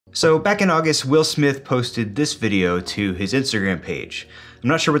So back in August, Will Smith posted this video to his Instagram page. I'm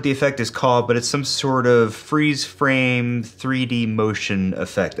not sure what the effect is called, but it's some sort of freeze frame 3D motion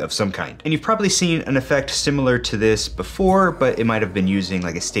effect of some kind. And you've probably seen an effect similar to this before, but it might have been using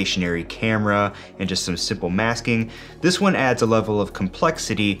like a stationary camera and just some simple masking. This one adds a level of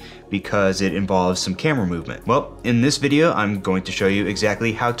complexity because it involves some camera movement. Well, in this video, I'm going to show you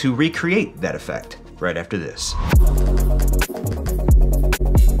exactly how to recreate that effect right after this.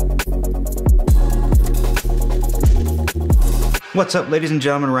 What's up, ladies and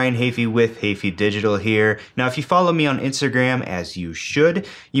gentlemen? Ryan Hafey with Hafey Digital here. Now, if you follow me on Instagram, as you should,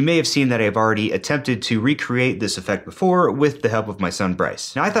 you may have seen that I've already attempted to recreate this effect before with the help of my son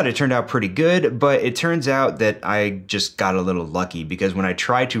Bryce. Now, I thought it turned out pretty good, but it turns out that I just got a little lucky because when I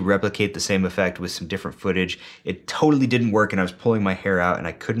tried to replicate the same effect with some different footage, it totally didn't work and I was pulling my hair out and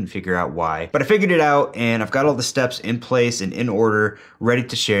I couldn't figure out why. But I figured it out and I've got all the steps in place and in order, ready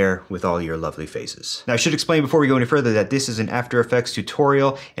to share with all your lovely faces. Now, I should explain before we go any further that this is an After Effects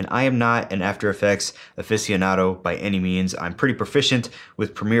tutorial and I am not an After Effects aficionado by any means. I'm pretty proficient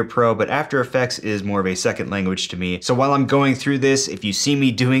with Premiere Pro, but After Effects is more of a second language to me. So while I'm going through this, if you see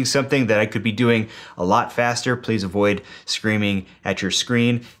me doing something that I could be doing a lot faster, please avoid screaming at your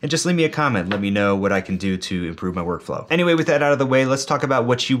screen and just leave me a comment. Let me know what I can do to improve my workflow. Anyway, with that out of the way, let's talk about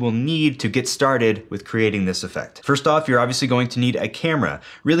what you will need to get started with creating this effect. First off, you're obviously going to need a camera.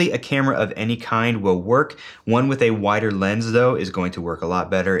 Really, a camera of any kind will work. One with a wider lens though is going to work a lot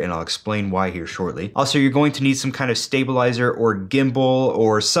better, and I'll explain why here shortly. Also, you're going to need some kind of stabilizer or gimbal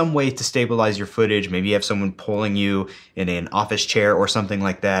or some way to stabilize your footage. Maybe you have someone pulling you in an office chair or something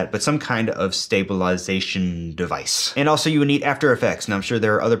like that, but some kind of stabilization device. And also you will need After Effects. Now, I'm sure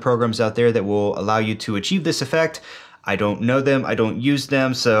there are other programs out there that will allow you to achieve this effect. I don't know them, I don't use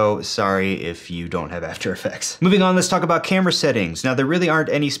them, so sorry if you don't have After Effects. Moving on, let's talk about camera settings. Now, there really aren't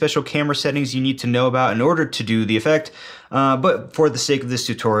any special camera settings you need to know about in order to do the effect, but for the sake of this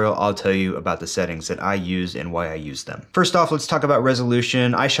tutorial, I'll tell you about the settings that I use and why I use them. First off, let's talk about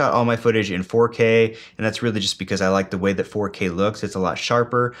resolution. I shot all my footage in 4K, and that's really just because I like the way that 4K looks. It's a lot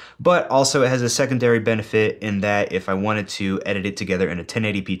sharper, but also it has a secondary benefit in that if I wanted to edit it together in a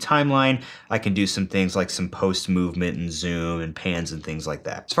 1080p timeline, I can do some things like some post movement and zoom and pans and things like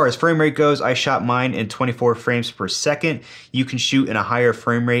that. As far as frame rate goes, I shot mine in 24 frames per second. You can shoot in a higher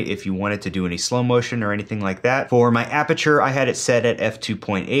frame rate if you wanted to do any slow motion or anything like that. For my aperture, I had it set at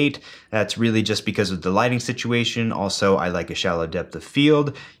f2.8. That's really just because of the lighting situation. Also, I like a shallow depth of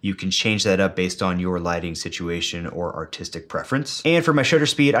field. You can change that up based on your lighting situation or artistic preference. And for my shutter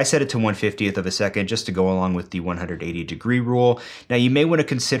speed, I set it to 1/50th of a second just to go along with the 180-degree rule. Now, you may want to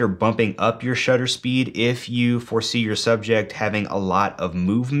consider bumping up your shutter speed if you foresee your subject having a lot of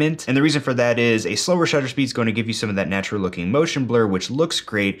movement. And the reason for that is a slower shutter speed is going to give you some of that natural looking motion blur, which looks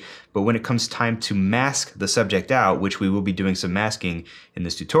great, but when it comes time to mask the subject out, which we will be doing some masking in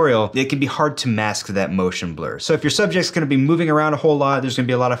this tutorial, it can be hard to mask that motion blur. So if your subject's going to be moving around a whole lot, there's going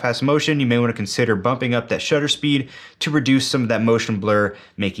to be a lot of fast motion, you may want to consider bumping up that shutter speed to reduce some of that motion blur,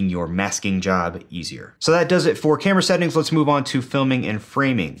 making your masking job easier. So that does it for camera settings. Let's move on to filming and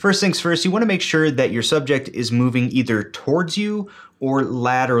framing. First things first, you want to make sure that your subject is moving either towards you or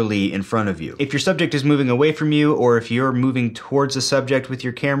laterally in front of you. If your subject is moving away from you, or if you're moving towards the subject with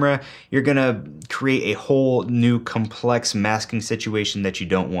your camera, you're gonna create a whole new complex masking situation that you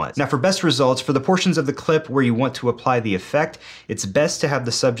don't want. Now, for best results, for the portions of the clip where you want to apply the effect, it's best to have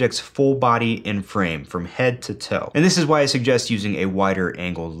the subject's full body in frame from head to toe. And this is why I suggest using a wider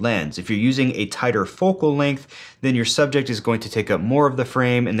angle lens. If you're using a tighter focal length, then your subject is going to take up more of the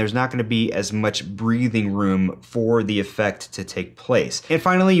frame and there's not going to be as much breathing room for the effect to take place. And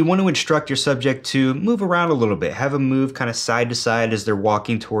finally, you want to instruct your subject to move around a little bit. Have them move kind of side to side as they're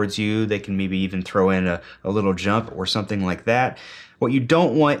walking towards you. They can maybe even throw in a little jump or something like that. What you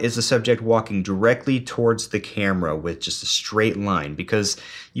don't want is the subject walking directly towards the camera with just a straight line, because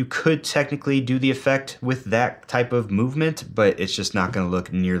you could technically do the effect with that type of movement, but it's just not going to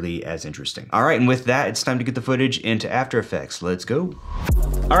look nearly as interesting. All right, and with that, it's time to get the footage into After Effects. Let's go.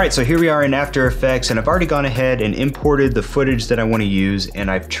 All right, so here we are in After Effects, and I've already gone ahead and imported the footage that I want to use, and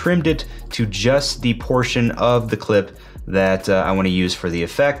I've trimmed it to just the portion of the clip that I want to use for the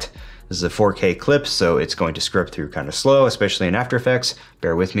effect. This is a 4K clip, so it's going to script through kind of slow, especially in After Effects,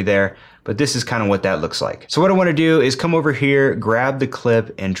 Bear with me there. But this is kind of what that looks like. So what I want to do is come over here, grab the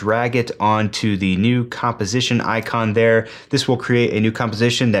clip and drag it onto the new composition icon there. This will create a new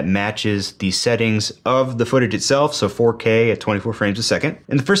composition that matches the settings of the footage itself, so 4K at 24 frames a second.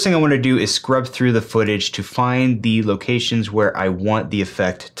 And the first thing I want to do is scrub through the footage to find the locations where I want the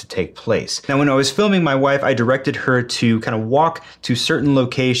effect to take place. Now when I was filming my wife, I directed her to kind of walk to certain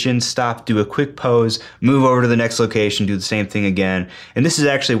locations, stop, do a quick pose, move over to the next location, do the same thing again. And this is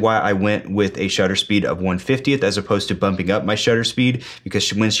actually why I went with a shutter speed of 1/50th as opposed to bumping up my shutter speed,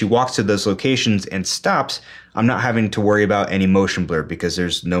 because when she walks to those locations and stops, I'm not having to worry about any motion blur because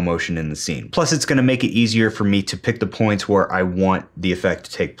there's no motion in the scene. Plus it's gonna make it easier for me to pick the points where I want the effect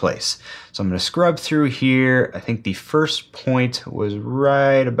to take place. So I'm gonna scrub through here. I think the first point was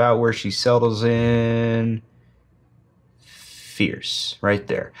right about where she settles in. Fierce, right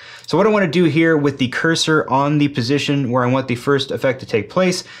there. So what I want to do here with the cursor on the position where I want the first effect to take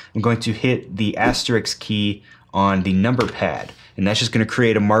place, I'm going to hit the asterisk key on the number pad. And that's just going to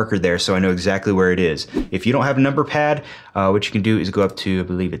create a marker there so I know exactly where it is. If you don't have a number pad, what you can do is go up to, I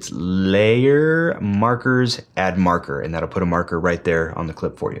believe it's Layer, Markers, Add Marker, and that'll put a marker right there on the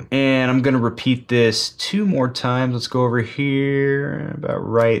clip for you. And I'm going to repeat this 2 more times. Let's go over here, about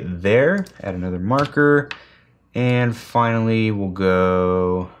right there, add another marker. And finally, we'll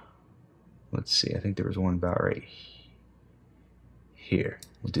go, let's see, I think there was one about right here.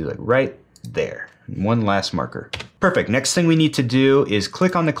 We'll do like right there. One last marker. Perfect. Next thing we need to do is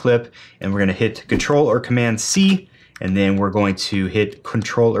click on the clip and we're going to hit Control or Command C, and then we're going to hit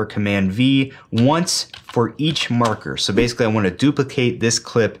Control or Command V once for each marker. So basically I want to duplicate this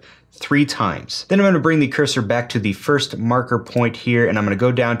clip 3 times. Then I'm going to bring the cursor back to the first marker point here, and I'm going to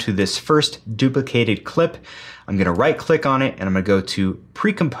go down to this first duplicated clip. I'm going to right click on it and I'm going to go to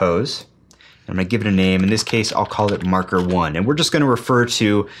Pre-Compose. I'm going to give it a name. In this case, I'll call it Marker 1. And we're just going to refer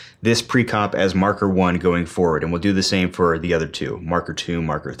to this pre-comp as Marker 1 going forward. And we'll do the same for the other 2, Marker 2,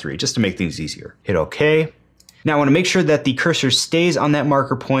 Marker 3, just to make things easier. Hit OK. Now I want to make sure that the cursor stays on that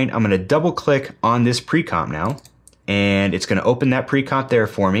marker point. I'm going to double click on this pre-comp now, and it's going to open that pre-comp there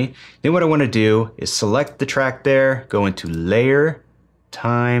for me. Then what I want to do is select the track there, go into Layer,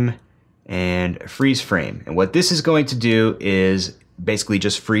 Time, and Freeze Frame. And what this is going to do is basically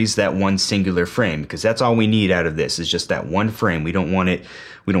just freeze that one singular frame, because that's all we need out of this is just that one frame. We don't want it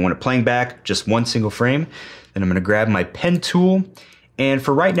playing back, just one single frame. Then I'm going to grab my pen tool, and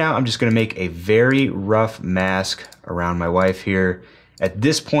for right now I'm just going to make a very rough mask around my wife here. At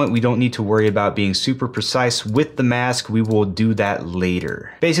this point, we don't need to worry about being super precise with the mask. We will do that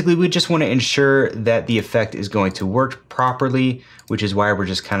later. Basically, we just want to ensure that the effect is going to work properly, which is why we're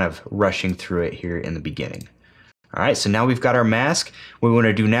just kind of rushing through it here in the beginning. All right, so now we've got our mask. What we want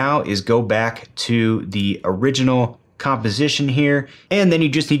to do now is go back to the original composition here, and then you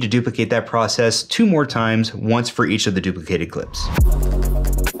just need to duplicate that process 2 more times, once for each of the duplicated clips.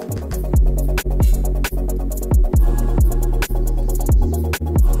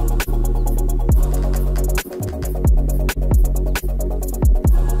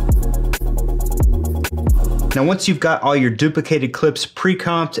 Now once you've got all your duplicated clips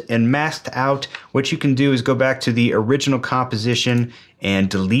pre-comped and masked out, what you can do is go back to the original composition and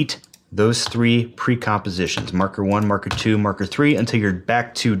delete those 3 pre-compositions, Marker 1, Marker 2, Marker 3, until you're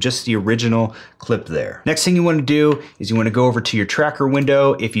back to just the original clip there. Next thing you want to do is you want to go over to your tracker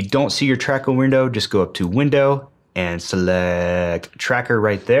window. If you don't see your tracker window, just go up to Window and select Tracker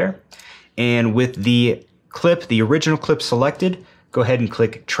right there. And with the clip, the original clip selected, go ahead and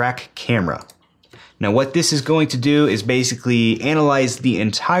click Track Camera. Now what this is going to do is basically analyze the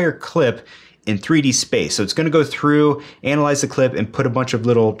entire clip in 3D space. So it's going to go through, analyze the clip, and put a bunch of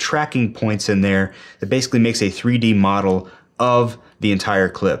little tracking points in there that basically makes a 3D model of the entire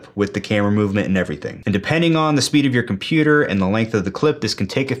clip with the camera movement and everything. And depending on the speed of your computer and the length of the clip, this can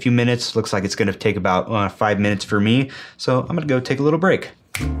take a few minutes. Looks like it's going to take about 5 minutes for me. So I'm going to go take a little break.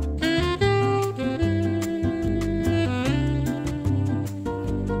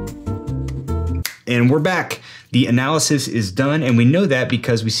 And we're back. The analysis is done, and we know that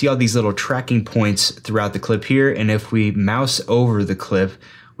because we see all these little tracking points throughout the clip here, and if we mouse over the clip,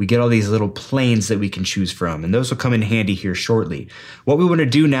 we get all these little planes that we can choose from, and those will come in handy here shortly. What we want to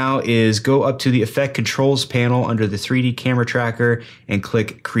do now is go up to the Effect Controls panel under the 3D Camera Tracker and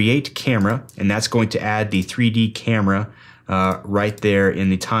click Create Camera, and that's going to add the 3D camera right there in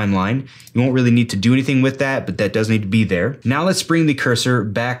the timeline. You won't really need to do anything with that, but that does need to be there. Now let's bring the cursor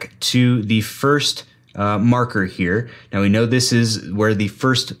back to the first marker here. Now we know this is where the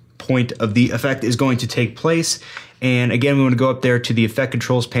first point of the effect is going to take place. And again, we want to go up there to the Effect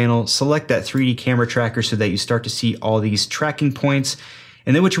Controls panel, select that 3D Camera Tracker so that you start to see all these tracking points.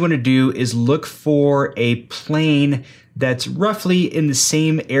 And then what you want to do is look for a plane that's roughly in the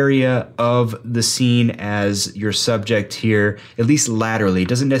same area of the scene as your subject here, at least laterally. It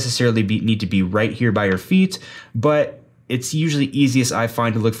doesn't necessarily need to be right here by your feet, but it's usually easiest, I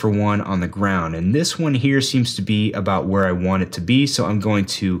find, to look for one on the ground. And this one here seems to be about where I want it to be. So I'm going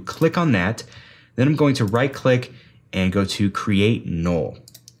to click on that. Then I'm going to right click and go to create null.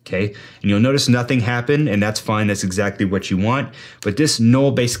 Okay, and you'll notice nothing happened, and that's fine. That's exactly what you want. But this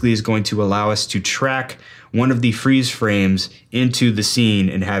null basically is going to allow us to track one of the freeze frames into the scene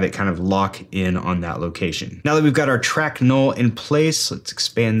and have it kind of lock in on that location. Now that we've got our track null in place, let's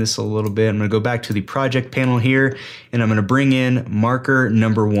expand this a little bit. I'm gonna go back to the project panel here, and I'm gonna bring in marker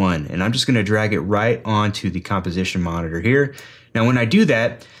number 1, and I'm just gonna drag it right onto the composition monitor here. Now when I do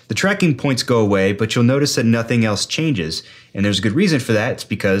that, the tracking points go away, but you'll notice that nothing else changes. And there's a good reason for that. It's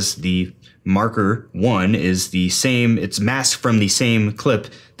because the marker 1 is the same, it's masked from the same clip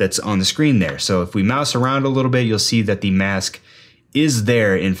that's on the screen there. So if we mouse around a little bit, you'll see that the mask is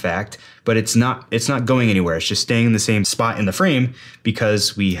there in fact, but it's not going anywhere. It's just staying in the same spot in the frame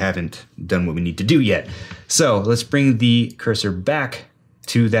because we haven't done what we need to do yet. So let's bring the cursor back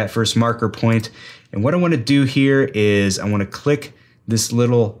to that first marker point. And what I want to do here is I want to click this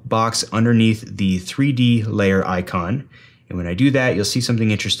little box underneath the 3D layer icon. And when I do that, you'll see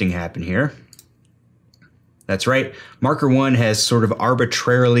something interesting happen here. That's right, marker 1 has sort of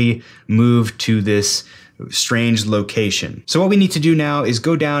arbitrarily moved to this strange location. So what we need to do now is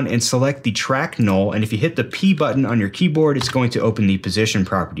go down and select the track null, and if you hit the P button on your keyboard, it's going to open the position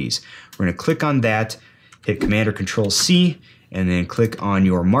properties. We're going to click on that, hit Command or Control C, and then click on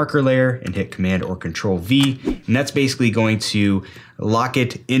your marker layer and hit Command or Control V, and that's basically going to lock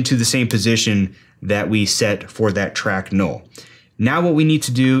it into the same position that we set for that track null. Now what we need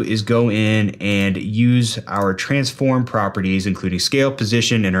to do is go in and use our transform properties, including scale,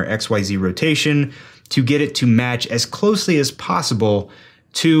 position, and our XYZ rotation, to get it to match as closely as possible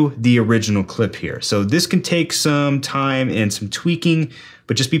to the original clip here. So this can take some time and some tweaking,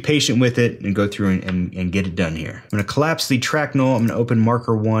 but just be patient with it and go through and get it done here. I'm gonna collapse the track null. I'm gonna open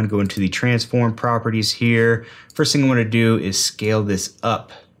marker 1, go into the transform properties here. First thing I wanna do is scale this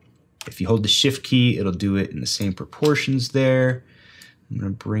up. If you hold the shift key, it'll do it in the same proportions there. I'm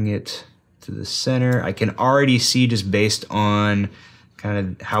gonna bring it to the center. I can already see, just based on kind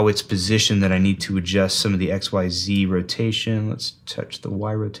of how it's positioned, that I need to adjust some of the XYZ rotation. Let's touch the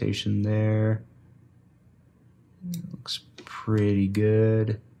Y rotation there. Looks pretty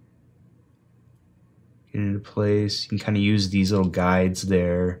good. Get into place. You can kind of use these little guides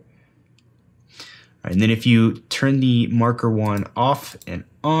there. All right, and then if you turn the marker 1 off and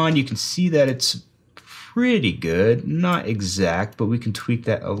on, you can see that it's pretty good. Not exact, but we can tweak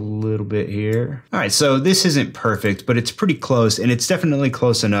that a little bit here. All right, so this isn't perfect, but it's pretty close, and it's definitely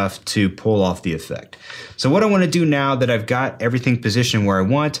close enough to pull off the effect. So what I want to do now that I've got everything positioned where I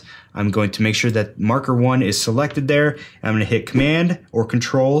want, I'm going to make sure that marker 1 is selected there. And I'm going to hit Command or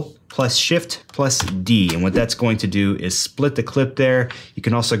Control plus Shift plus D. And what that's going to do is split the clip there. You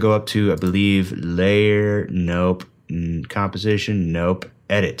can also go up to, I believe, Layer, nope, Composition, nope,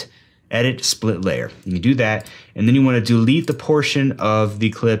 Edit. Edit, split layer. You can do that, and then you want to delete the portion of the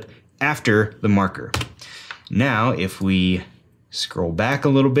clip after the marker. Now, if we scroll back a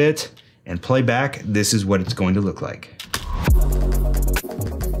little bit and play back, this is what it's going to look like.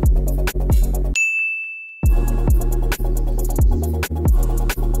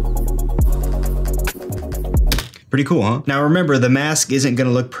 Pretty cool, huh? Now remember, the mask isn't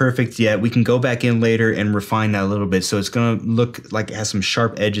gonna look perfect yet. We can go back in later and refine that a little bit. So it's gonna look like it has some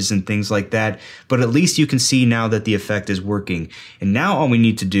sharp edges and things like that. But at least you can see now that the effect is working. And now all we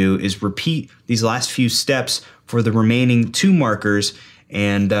need to do is repeat these last few steps for the remaining 2 markers,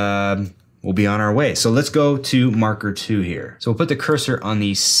 and we'll be on our way. So let's go to marker 2 here. So we'll put the cursor on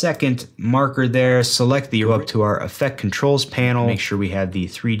the second marker there, select the, go up to our effect controls panel, make sure we have the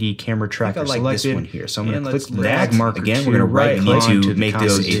 3D camera tracker selected. This one here. So I'm gonna click that marker again. We're gonna right click to make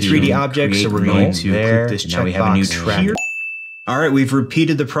this a 3D object. So we're going to click this check box. Now we have a new track. All right, we've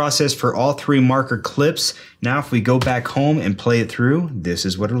repeated the process for all 3 marker clips. Now if we go back home and play it through, this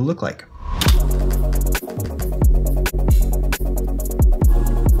is what it'll look like.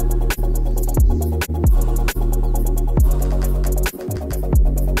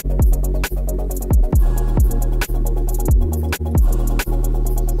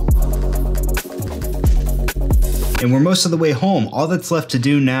 And we're most of the way home. All that's left to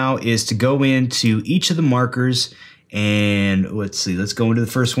do now is to go into each of the markers And let's see, let's go into the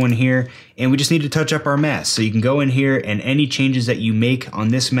first one here. And we just need to touch up our mask. So you can go in here and any changes that you make on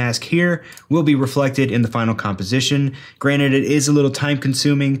this mask here will be reflected in the final composition. Granted, it is a little time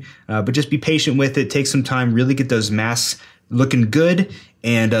consuming, but just be patient with it. Take some time, really get those masks looking good,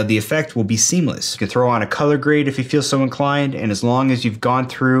 and the effect will be seamless. You can throw on a color grade if you feel so inclined, and as long as you've gone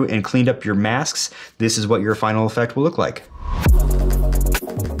through and cleaned up your masks, this is what your final effect will look like.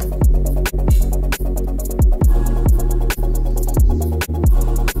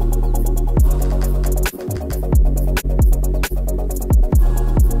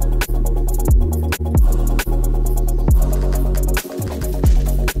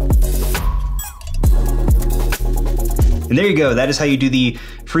 And there you go, that is how you do the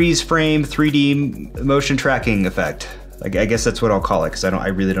freeze frame 3D motion tracking effect. I guess that's what I'll call it, because I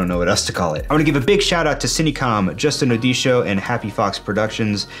really don't know what else to call it. I want to give a big shout out to Cinecom, Justin Odisho, and Happy Fox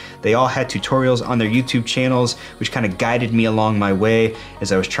Productions. They all had tutorials on their YouTube channels, which kind of guided me along my way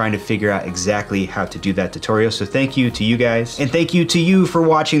as I was trying to figure out exactly how to do that tutorial. So thank you to you guys. And thank you to you for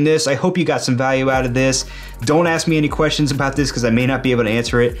watching this. I hope you got some value out of this. Don't ask me any questions about this because I may not be able to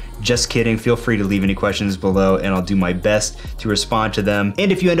answer it. Just kidding. Feel free to leave any questions below and I'll do my best to respond to them.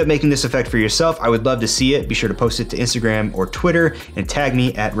 And if you end up making this effect for yourself, I would love to see it. Be sure to post it to Instagram or Twitter and tag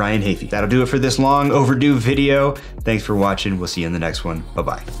me at Ryan Hafey. That'll do it for this long overdue video. Thanks for watching. We'll see you in the next one.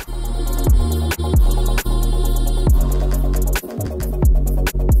 Bye-bye.